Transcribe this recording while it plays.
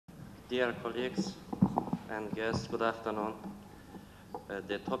Dear colleagues and guests, good afternoon.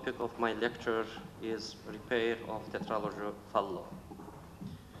 The topic of my lecture is repair of tetralogy of fallot.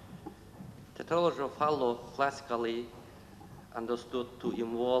 Tetralogy of fallot classically understood to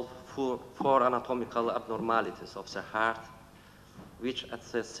involve four anatomical abnormalities of the heart, which at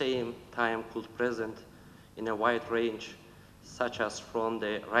the same time could present in a wide range, such as from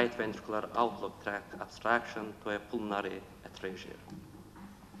the right ventricular outflow tract obstruction to a pulmonary atresia.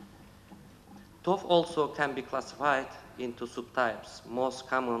 TOF also can be classified into subtypes, most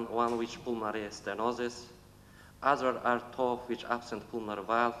common one which pulmonary stenosis, other are TOF which absent pulmonary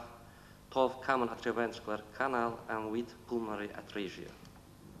valve, TOF common atrioventricular canal, and with pulmonary atresia.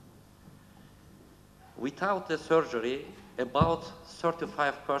 Without the surgery, about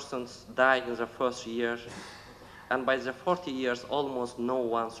 35% die in the first year, and by the 40 years, almost no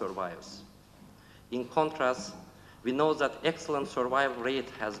one survives. In contrast, we know that excellent survival rate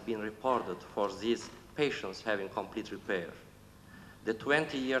has been reported for these patients having complete repair. The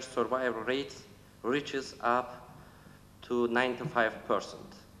 20-year survival rate reaches up to 95%.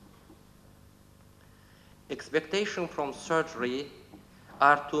 Expectations from surgery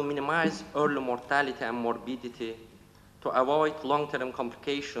are to minimize early mortality and morbidity, to avoid long-term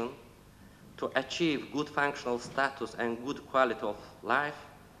complications, to achieve good functional status and good quality of life,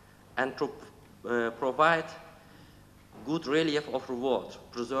 and to provide good relief of reward,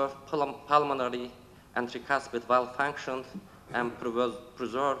 preserve pulmonary and tricuspid valve function, and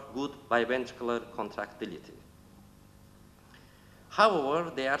preserve good biventricular contractility.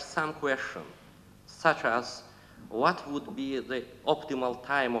 However, there are some questions, such as what would be the optimal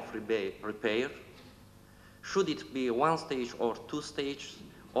time of repair? Should it be one stage or two stages?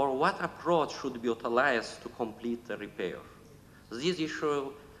 Or what approach should be utilized to complete the repair? This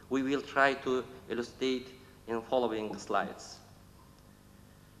issue we will try to illustrate in following slides.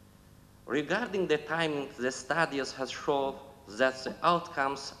 Regarding the timing, the studies have shown that the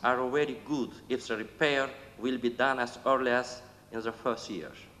outcomes are very good if the repair will be done as early as in the first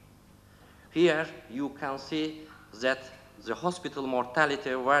year. Here you can see that the hospital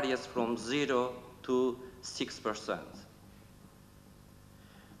mortality varies from 0 to 6%.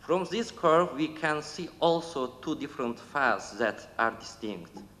 From this curve, we can see also two different phases that are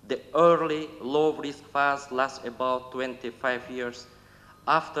distinct. The early low-risk phase lasts about 25 years,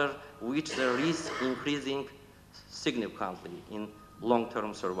 after which the risk increasing significantly in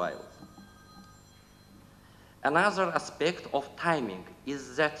long-term survival. Another aspect of timing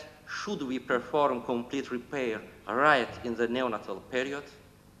is that should we perform complete repair right in the neonatal period?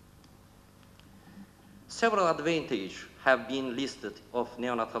 Several advantages have been listed of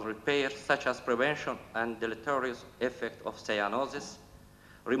neonatal repair, such as prevention and deleterious effect of cyanosis,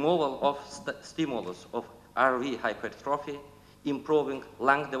 removal of stimulus of RV hypertrophy, improving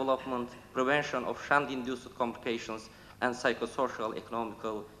lung development, prevention of shunt-induced complications, and psychosocial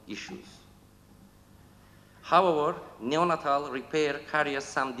economical issues. However, neonatal repair carries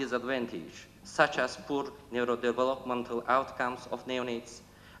some disadvantage, such as poor neurodevelopmental outcomes of neonates,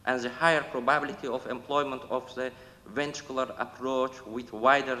 and the higher probability of employment of the ventricular approach with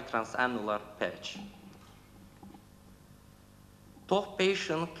wider transannular patch. TOF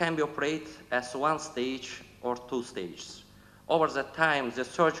patient can be operated as one stage or two stages. Over the time, the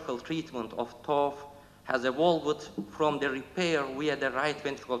surgical treatment of TOF has evolved from the repair via the right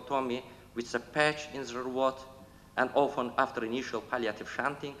ventriculotomy with a patch in the rearward and often after initial palliative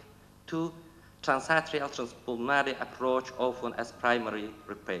shunting to transatrial transpulmonary approach often as primary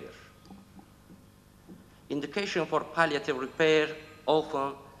repair. Indication for palliative repair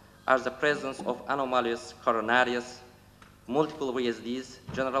often are the presence of anomalies coronaries, multiple VSDs,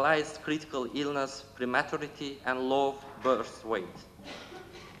 generalized critical illness, prematurity, and low birth weight.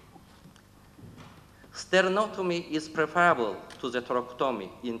 Sternotomy is preferable to the thoracotomy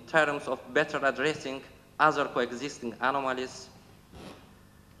in terms of better addressing other coexisting anomalies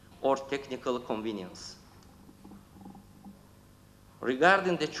or technical convenience.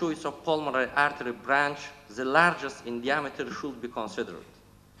 Regarding the choice of pulmonary artery branch, the largest in diameter should be considered.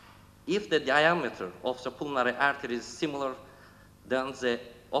 If the diameter of the pulmonary artery is similar, then the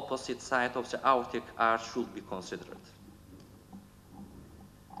opposite side of the aortic arch should be considered.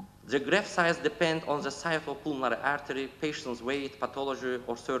 The graft size depends on the size of pulmonary artery, patient's weight, pathology,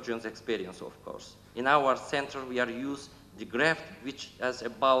 or surgeon's experience, of course. In our center, we are using the graft, which has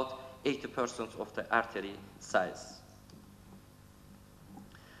about 80% of the artery size.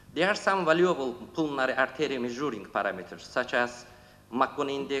 There are some valuable pulmonary artery measuring parameters, such as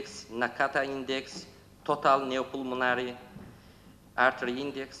Mach-1 index, Nakata index, total neopulmonary artery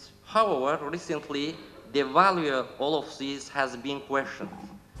index. However, recently, the value of all of these has been questioned.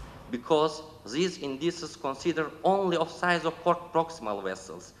 because these indices consider only of size of proximal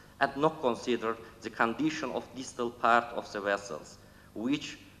vessels and not consider the condition of distal part of the vessels,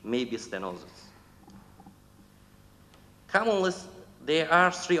 which may be stenosis. Commonly, there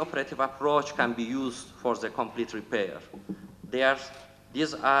are three operative approaches can be used for the complete repair.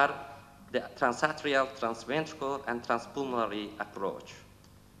 These are the transatrial, transventricular, and transpulmonary approach.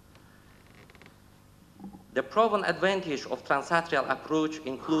 The proven advantage of transatrial approach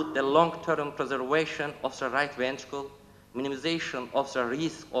include the long-term preservation of the right ventricle, minimization of the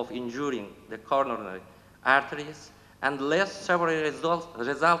risk of injuring the coronary arteries, and less severe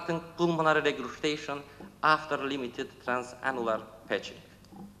resulting pulmonary regurgitation after limited transannular patching.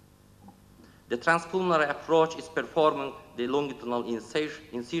 The transpulmonary approach is performing the longitudinal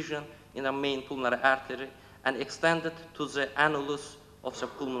incision in the main pulmonary artery and extended to the annulus of the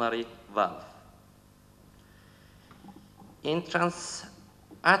pulmonary valve. In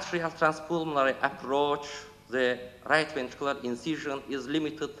transatrial transpulmonary approach, the right ventricular incision is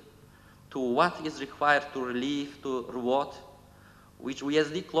limited to what is required to relieve to RWOT, which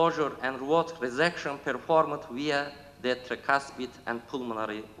VSD closure and RWOT resection performed via the tricuspid and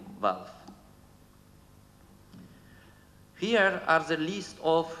pulmonary valve. Here are the list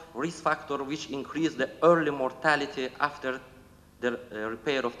of risk factors which increase the early mortality after the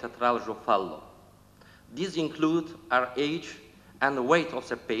repair of tetralogy of fallot. These include our age and weight of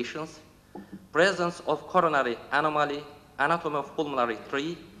the patients, presence of coronary anomaly, anatomy of pulmonary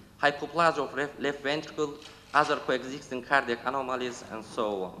tree, hypoplasia of left ventricle, other coexisting cardiac anomalies, and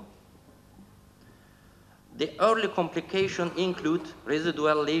so on. The early complications include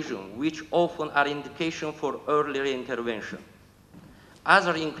residual lesions, which often are indication for early intervention.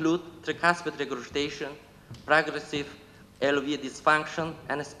 Others include tricuspid regurgitation, progressive LV dysfunction,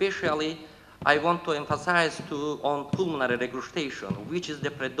 and especially I want to emphasize on pulmonary regurgitation, which is the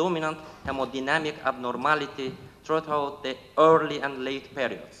predominant hemodynamic abnormality throughout the early and late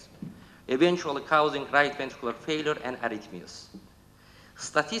periods, eventually causing right ventricular failure and arrhythmias.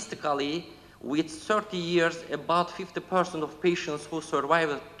 Statistically, with 30 years, about 50% of patients who survive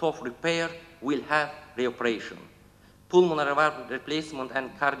a tough repair will have reoperation. Pulmonary valve replacement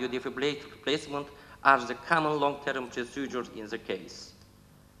and cardiodefibrillator replacement are the common long-term procedures in the case.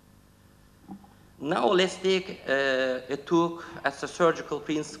 Now let's take a look at the surgical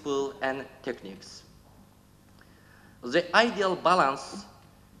principle and techniques. The ideal balance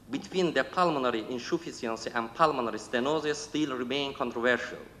between the pulmonary insufficiency and pulmonary stenosis still remain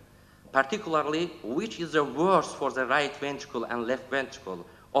controversial, particularly which is the worst for the right ventricle and left ventricle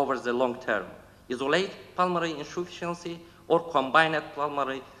over the long term, isolate pulmonary insufficiency or combined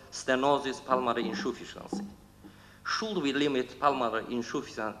pulmonary stenosis pulmonary insufficiency. Should we limit pulmonary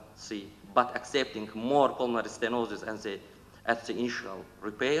insufficiency but accepting more pulmonary stenosis at the initial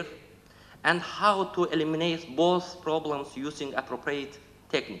repair? And how to eliminate both problems using appropriate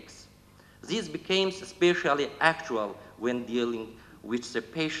techniques. This became especially actual when dealing with the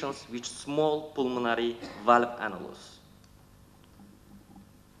patients with small pulmonary valve annulus.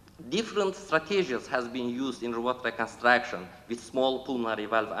 Different strategies has been used in RWOT reconstruction with small pulmonary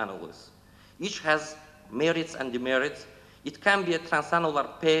valve annulus. Each has merits and demerits. It can be a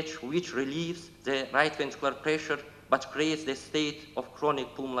transannular patch which relieves the right ventricular pressure but creates the state of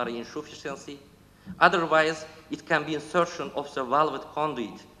chronic pulmonary insufficiency. Otherwise, it can be insertion of the valved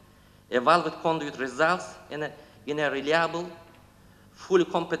conduit. A valved conduit results in a reliable, fully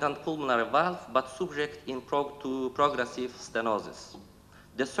competent pulmonary valve but subject to progressive stenosis.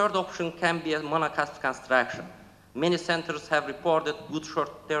 The third option can be a monocasp construction. Many centers have reported good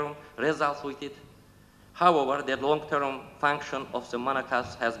short-term results with it. However, the long-term function of the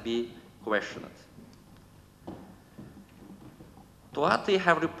monocasp has been questioned. Toati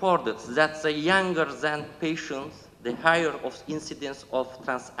have reported that the younger than patients, the higher of incidence of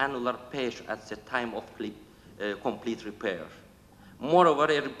transannular patch at the time of complete repair. Moreover,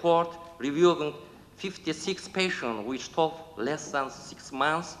 a report reviewing 56 patients which took less than 6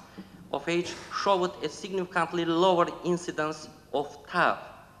 months of age showed a significantly lower incidence of TAP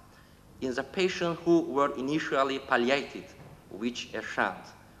in the patients who were initially palliated with a shunt,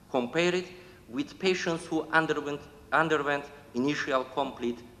 compared with patients who underwent initial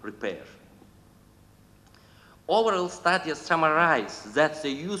complete repair. Overall studies summarize that the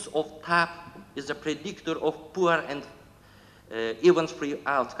use of TAP is a predictor of poor and event-free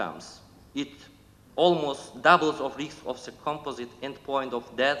outcomes. It almost doubles the risk of the composite endpoint of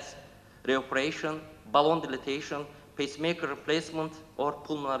death, reoperation, balloon dilatation, pacemaker replacement, or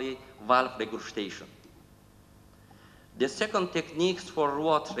pulmonary valve regurgitation. The second technique for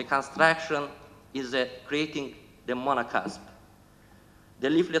RWOT reconstruction is creating the monocasp. The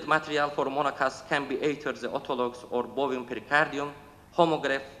leaflet material for monocast can be either the autologous or bovine pericardium,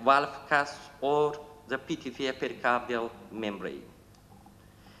 homograph valve cast, or the PTFA pericardial membrane.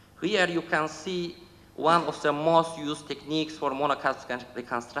 Here you can see one of the most used techniques for monocast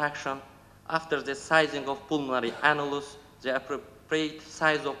reconstruction. After the sizing of pulmonary annulus, the appropriate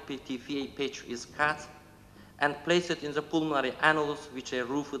size of PTFA patch is cut and placed in the pulmonary annulus, which is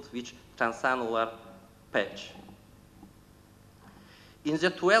roofed with transannular patch. In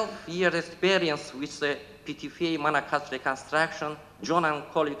the 12-year experience with the PTFA monocast reconstruction, John and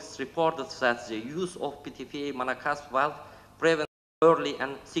colleagues reported that the use of PTFA monocast valve prevents early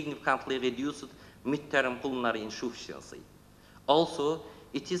and significantly reduced midterm pulmonary insufficiency. Also,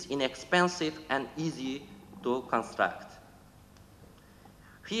 it is inexpensive and easy to construct.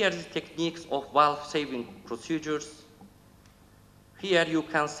 Here are the techniques of valve-saving procedures. Here you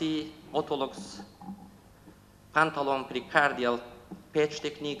can see autologous pantaloon pericardial patch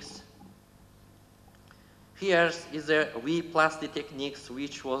techniques. Here is a V-plasty techniques,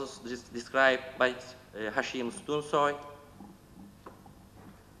 which was described by Hashim Stunsoy.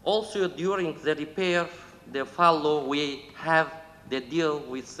 Also, during the repair, the follow, we have the deal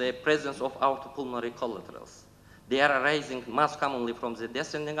with the presence of aortopulmonary collaterals. They are arising most commonly from the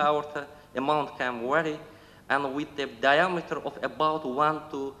descending aorta, amount can vary, and with the diameter of about 1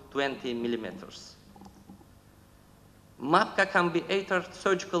 to 20 millimeters. MAPCA can be either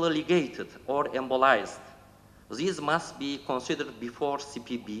surgically ligated or embolized. These must be considered before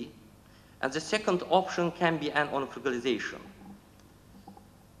CPB, and the second option can be an anofragilization.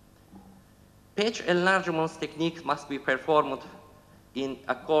 Patch enlargement technique must be performed in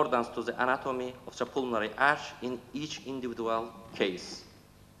accordance to the anatomy of the pulmonary arch in each individual case.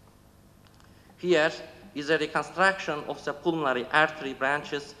 Here is a reconstruction of the pulmonary artery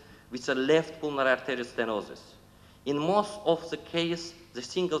branches with a left pulmonary arterial stenosis. In most of the cases, the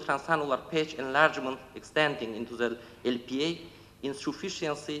single transannular patch enlargement extending into the LPA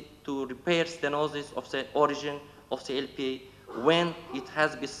insufficiency to repair stenosis of the origin of the LPA when it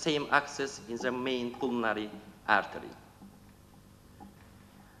has the same access in the main pulmonary artery.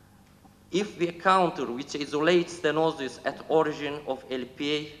 If we encounter which isolates stenosis at origin of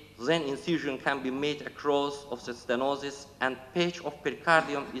LPA, then incision can be made across of the stenosis and patch of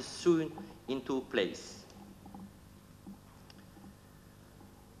pericardium is sewn into place.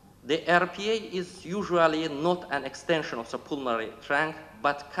 The RPA is usually not an extension of the pulmonary trunk,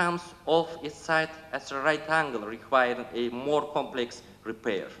 but comes off its side at a right angle, requiring a more complex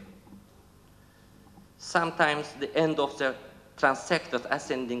repair. Sometimes the end of the transected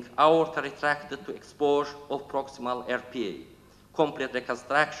ascending aorta retracted to exposure of proximal RPA, complete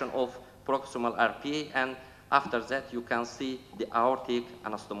reconstruction of proximal RPA, and after that you can see the aortic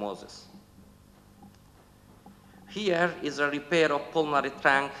anastomosis. Here is a repair of pulmonary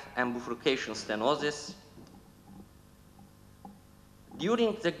trunk and bifurcation stenosis.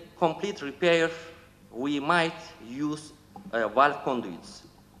 During the complete repair, we might use valve conduits.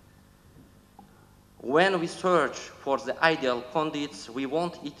 When we search for the ideal conduits, we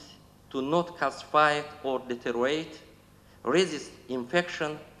want it to not calcify or deteriorate, resist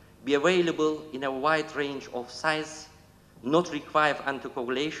infection, be available in a wide range of size, not require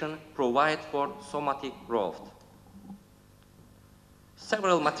anticoagulation, provide for somatic growth.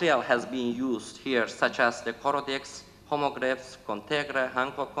 Several material has been used here, such as the Corodex, homographs, Contegra,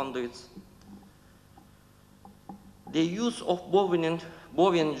 Hancock conduits. The use of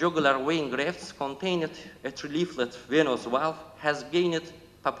bovine jugular vein grafts containing a tri-leaflet venous valve has gained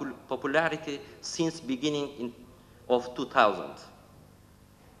popularity since beginning of 2000.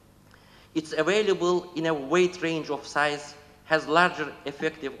 It's available in a wide range of size, has larger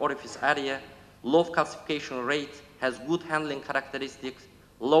effective orifice area, low calcification rate, has good handling characteristics,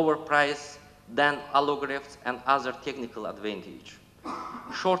 lower price than allografts, and other technical advantage.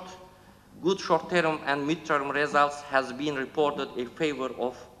 Good short-term and mid-term results has been reported in favor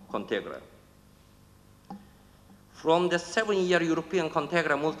of Contegra. From the 7-year European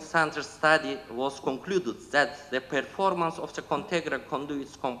Contegra multi-center study was concluded that the performance of the Contegra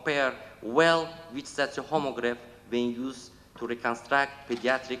conduits compare well with that the homograph when used to reconstruct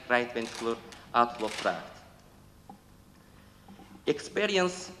pediatric right ventricular outflow tract.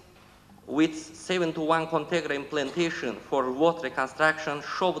 Experience with 7:1 Contegra implantation for VOT reconstruction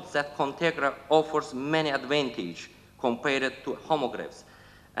showed that Contegra offers many advantages compared to homographs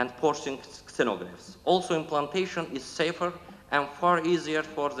and porcine xenografts. Also, implantation is safer and far easier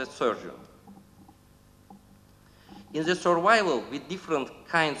for the surgeon. In the survival with different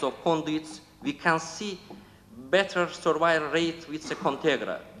kinds of conduits, we can see better survival rate with the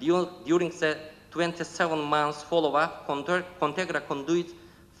Contegra. During the 27 months follow-up, Contegra conduit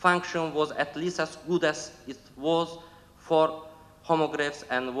function was at least as good as it was for homographs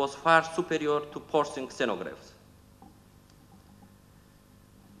and was far superior to porcine xenografts.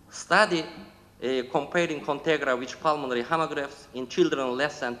 Study comparing Contegra with pulmonary homographs in children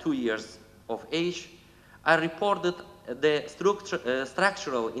less than 2 years of age are reported the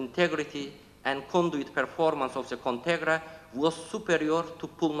structural integrity and conduit performance of the Contegra was superior to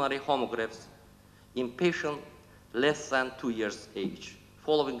pulmonary homographs in patients less than 2 years age,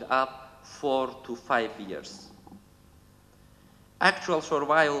 following up 4 to 5 years. Actual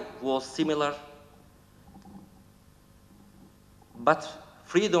survival was similar, but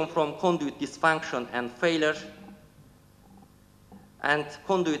freedom from conduit dysfunction and failure and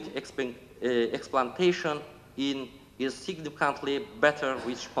conduit explantation is significantly better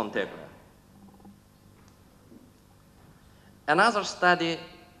with Contegra. Another study,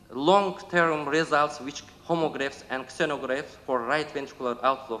 long-term results with homographs and xenographs for right ventricular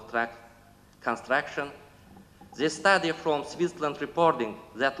outflow tract construction. The study from Switzerland reporting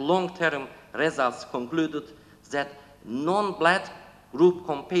that long-term results concluded that non-blood group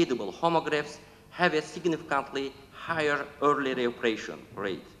compatible homographs have a significantly higher early reoperation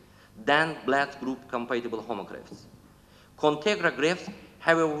rate than blood group compatible homographs. Contegra grafts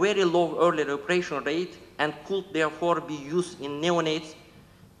have a very low early reoperation rate and could therefore be used in neonates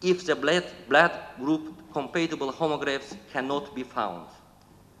if the blood group compatible homographs cannot be found.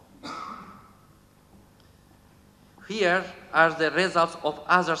 Here are the results of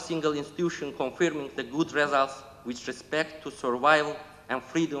other single institutions confirming the good results with respect to survival and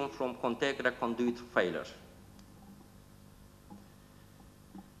freedom from Contegra conduit failure.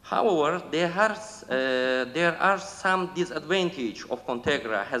 However, there are some disadvantages of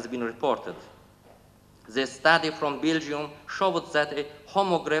Contegra has been reported. The study from Belgium showed that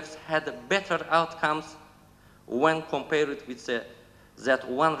homographs had better outcomes when compared with that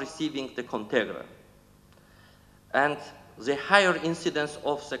one receiving the Contegra. And the higher incidence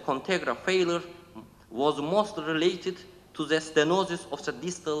of the Contegra failure was most related to the stenosis of the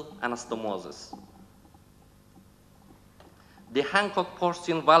distal anastomosis. The Hancock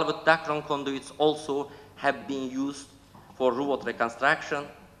porcine valved Dacron conduits also have been used for robot reconstruction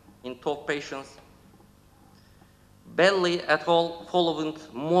in top patients. Belli et al. Following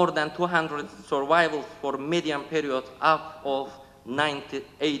more than 200 survivals for median period up of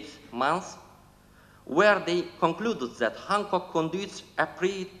 98 months, where they concluded that Hancock conduits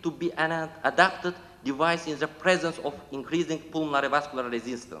appear to be an adapted device in the presence of increasing pulmonary vascular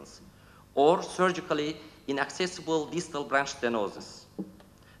resistance or surgically inaccessible distal branch stenosis.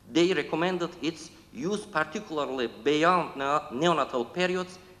 They recommended its use particularly beyond neonatal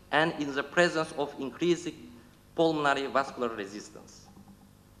periods and in the presence of increasing pulmonary vascular resistance.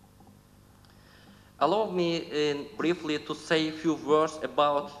 Allow me briefly to say a few words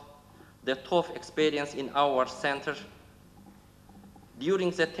about the TOF experience in our center. During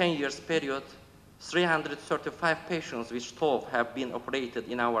the 10 years period, 335 patients with TOF have been operated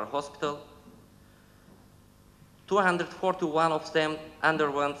in our hospital. 241 of them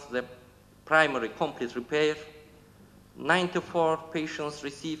underwent the primary complete repair. 94 patients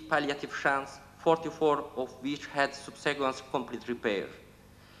received palliative shunts, 44 of which had subsequent complete repair.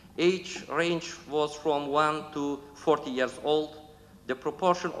 Age range was from 1 to 40 years old. The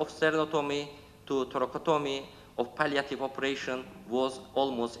proportion of sternotomy to thoracotomy of palliative operation was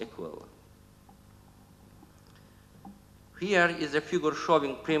almost equal. Here is a figure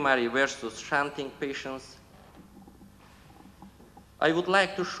showing primary versus shunting patients. I would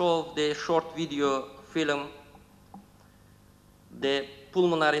like to show the short video film. The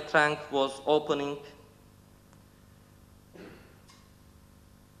pulmonary trunk was opening.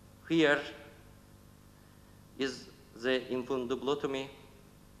 Here is the infundibulotomy.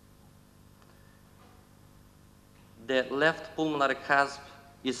 The left pulmonary cusp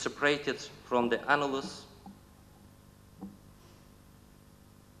is separated from the annulus.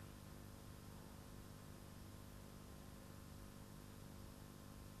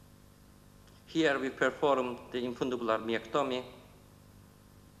 Here we performed the infundibular myectomy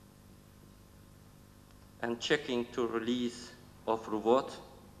and checking to release of Rouvout.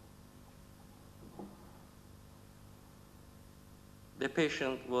 The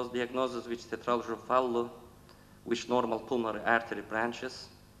patient was diagnosed with tetralogy of fallot with normal pulmonary artery branches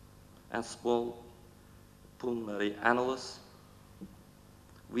and small pulmonary annulus.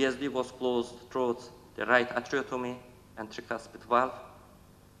 VSD was closed through the right atriotomy and tricuspid valve.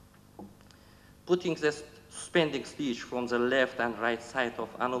 Putting the suspending stitch from the left and right side of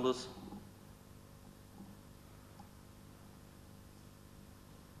annulus.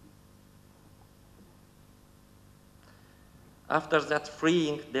 After that,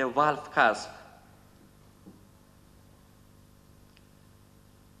 freeing the valve clasp.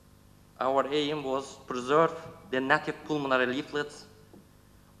 Our aim was preserve the native pulmonary leaflets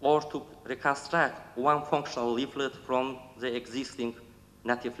or to reconstruct one functional leaflet from the existing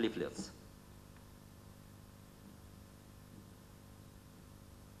native leaflets.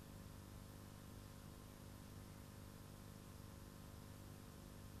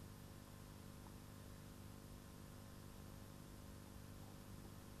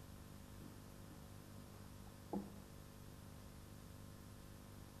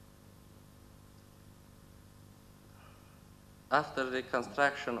 After the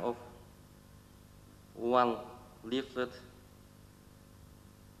construction of one leaflet,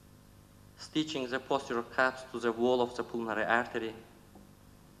 stitching the posterior caps to the wall of the pulmonary artery,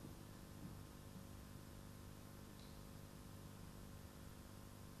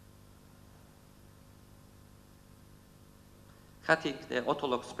 cutting the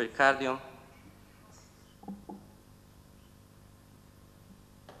autologous pericardium,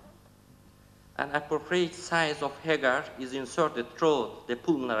 an appropriate size of hagar is inserted through the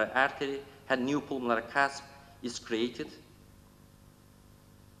pulmonary artery, and new pulmonary clasp is created.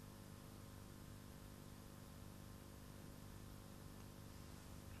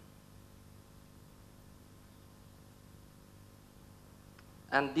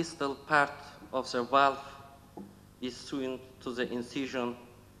 And distal part of the valve is sewn to the incision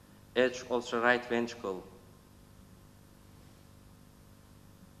edge of the right ventricle.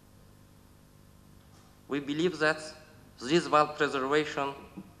 We believe that this valve preservation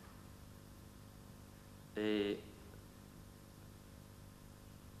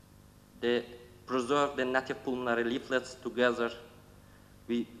preserve the native pulmonary leaflets together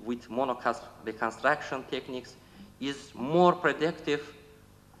with monocasp reconstruction techniques is more predictive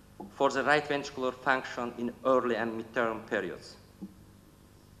for the right ventricular function in early and midterm periods.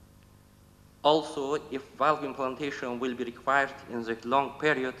 Also, if valve implantation will be required in the long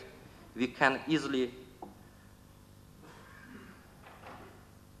period, we can easily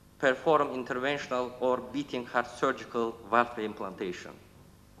perform interventional or beating heart surgical valve reimplantation.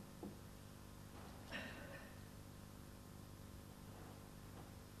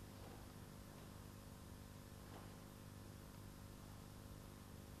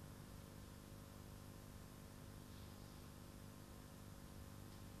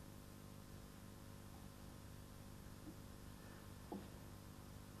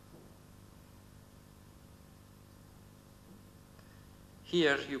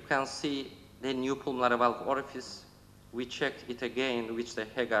 Here you can see the new pulmonary valve orifice. We checked it again with the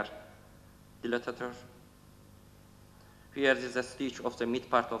hagar dilatator. Here is a stitch of the mid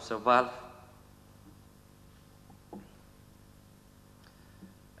part of the valve.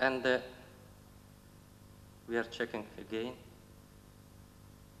 And we are checking again.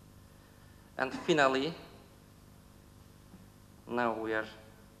 And finally, now we are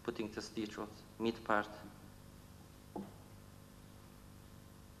putting the stitch of the mid part.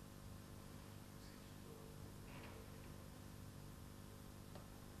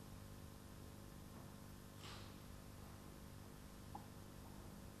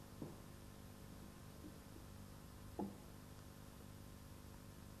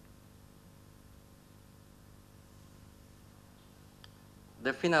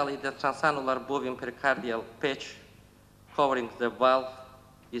 Finally, the transannular bovine pericardial patch covering the valve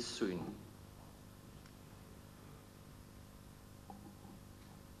is sewn.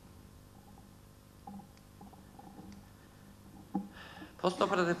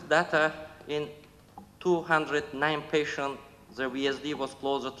 Postoperative data in 209 patients, the VSD was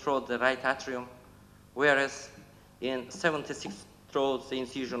closer through the right atrium, whereas in 76 through the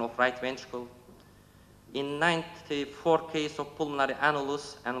incision of right ventricle. In 94 cases of pulmonary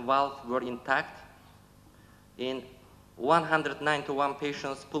annulus and valve were intact. In 191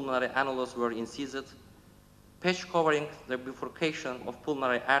 patients, pulmonary annulus were incised. Patch covering the bifurcation of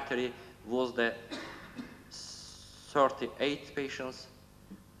pulmonary artery was the 38 patients.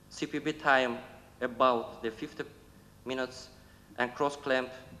 CPB time about the 50 minutes and cross-clamp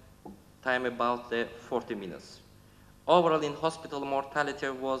time about the 40 minutes. Overall in hospital mortality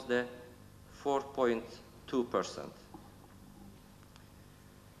was the 4.2%.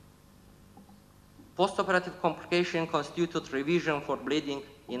 Postoperative complication constituted revision for bleeding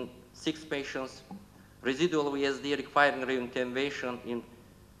in 6 patients, residual VSD requiring reintervention in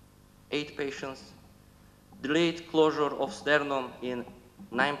 8 patients, delayed closure of sternum in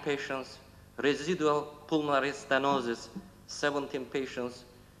 9 patients, residual pulmonary stenosis 17 patients,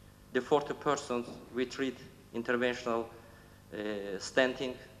 the 40% we treat interventional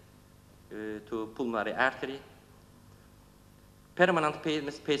stenting to pulmonary artery. permanent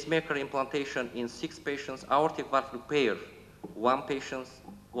pacemaker implantation in 6 patients, aortic valve repair, 1 patient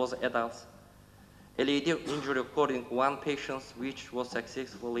was adults, LAD injury occurring 1 patient, which was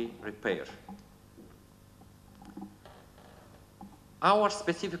successfully repaired. Our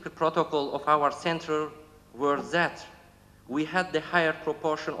specific protocol of our center were that we had the higher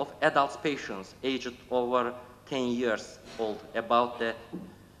proportion of adult patients aged over 10 years old, about the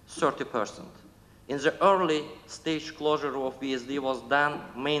 30%. In the early stage, closure of VSD was done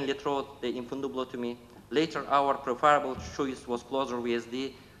mainly through the infundibulotomy. Later, our preferable choice was closure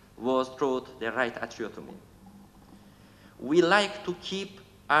VSD was through the right atriotomy. We like to keep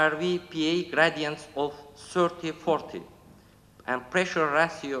RV-PA gradients of 30-40 and pressure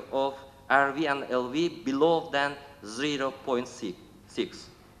ratio of RV and LV below than 0.6.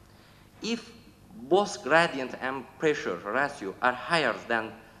 If both gradient and pressure ratio are higher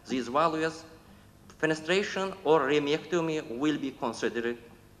than these values, fenestration or remiectomy will be considered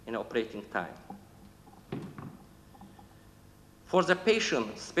in operating time. For the patient,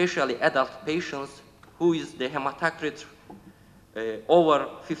 especially adult patients, who is the hematocrit over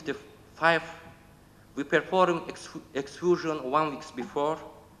 55, we perform exfusion 1 week before,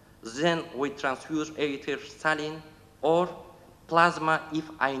 then we transfuse either saline or plasma if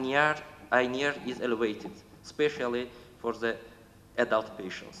INR is elevated, especially for the adult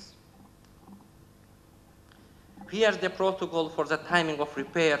patients. Here's the protocol for the timing of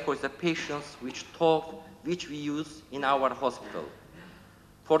repair for the patients which we use in our hospital.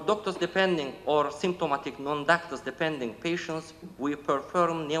 For ductus depending or symptomatic non-ductus depending patients, we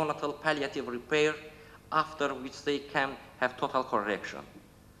perform neonatal palliative repair, after which they can have total correction.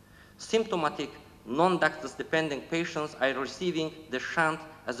 Symptomatic non-ductus depending patients are receiving the shunt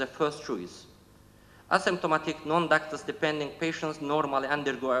as a first choice. Asymptomatic non-ductus depending patients normally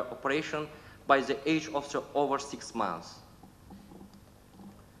undergo operation by the age of over 6 months.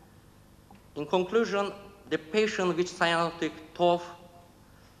 In conclusion, the patient with cyanotic TOF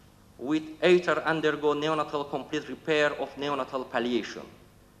with either undergo neonatal complete repair of neonatal palliation.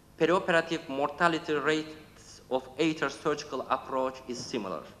 Perioperative mortality rates of either surgical approach is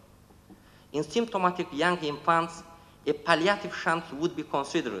similar. In symptomatic young infants, a palliative shunt would be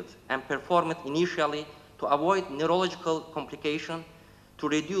considered and performed initially to avoid neurological complication, to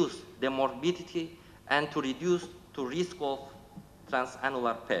reduce the morbidity, and to reduce the risk of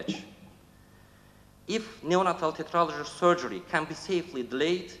transannular patch. If neonatal tetralogy surgery can be safely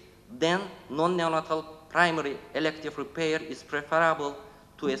delayed, then non-neonatal primary elective repair is preferable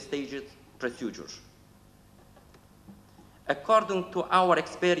to a staged procedure. According to our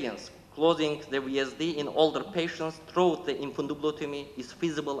experience, closing the VSD in older patients through the infundibulotomy is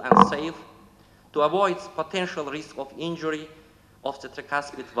feasible and safe to avoid potential risk of injury of the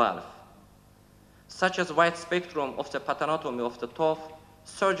tricuspid valve. Such as wide spectrum of the pathanotomy of the TOF,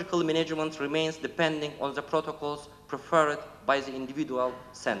 surgical management remains depending on the protocols preferred by the individual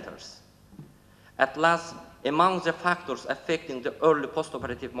centers. At last, among the factors affecting the early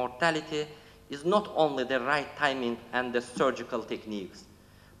postoperative mortality is not only the right timing and the surgical techniques,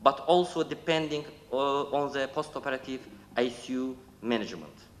 but also depending on the postoperative ICU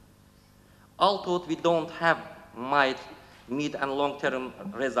management. Although we don't have mid and long-term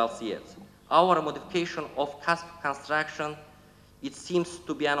results yet, our modification of cusp construction, it seems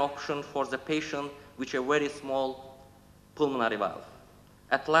to be an option for the patient with a very small pulmonary valve.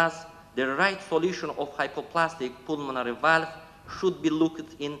 At last, the right solution of hypoplastic pulmonary valve should be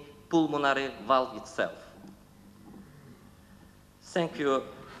looked in pulmonary valve itself. Thank you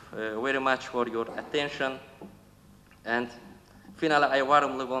very much for your attention. And finally, I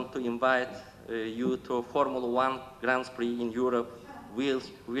warmly want to invite you to Formula 1 Grand Prix in Europe,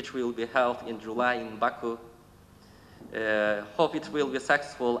 which will be held in July in Baku. Hope it will be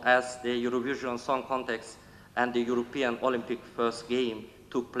successful as the Eurovision Song Contest and the European Olympic first game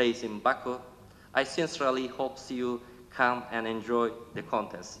took place in Baku. I sincerely hope you come and enjoy the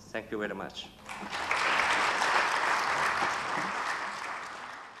contest. Thank you very much.